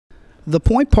The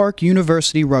Point Park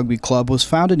University Rugby Club was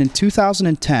founded in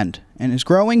 2010 and is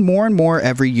growing more and more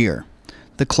every year.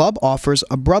 The club offers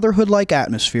a brotherhood-like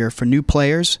atmosphere for new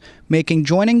players, making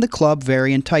joining the club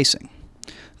very enticing.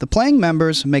 The playing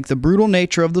members make the brutal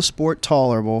nature of the sport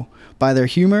tolerable by their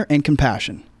humor and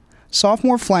compassion.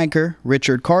 Sophomore flanker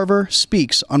Richard Carver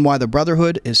speaks on why the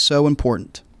brotherhood is so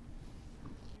important.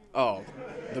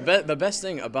 The best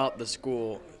thing about the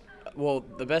school, well,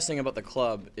 the best thing about the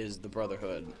club is the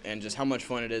brotherhood and just how much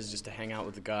fun it is just to hang out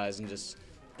with the guys, and just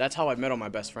that's how I've met all my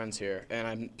best friends here, and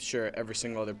I'm sure every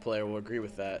single other player will agree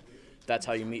with that. That's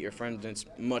how you meet your friends, and it's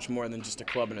much more than just a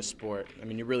club and a sport. I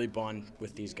mean, you really bond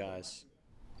with these guys.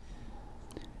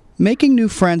 Making new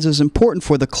friends is important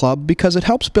for the club because it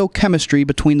helps build chemistry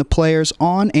between the players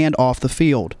on and off the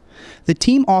field. The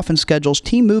team often schedules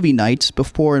team movie nights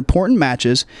before important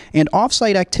matches and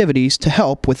off-site activities to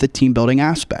help with the team-building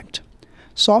aspect.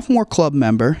 Sophomore club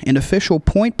member and official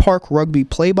Point Park Rugby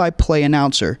play-by-play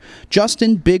announcer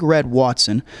Justin Big Red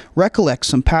Watson recollects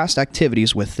some past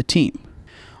activities with the team.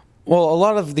 Well, a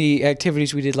lot of the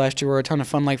activities we did last year were a ton of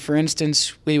fun. Like, for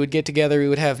instance, we would get together, we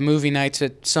would have movie nights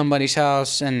at somebody's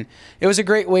house, and it was a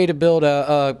great way to build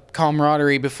a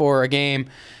camaraderie before a game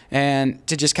and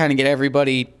to just kind of get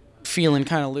everybody feeling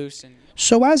kind of loose.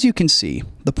 So as you can see,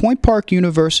 the Point Park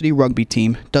University rugby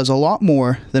team does a lot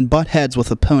more than butt heads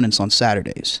with opponents on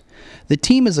Saturdays. The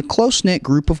team is a close-knit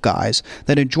group of guys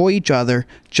that enjoy each other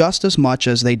just as much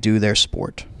as they do their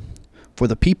sport. For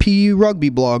the PPU Rugby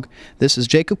blog, this is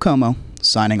Jakob Como,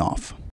 signing off.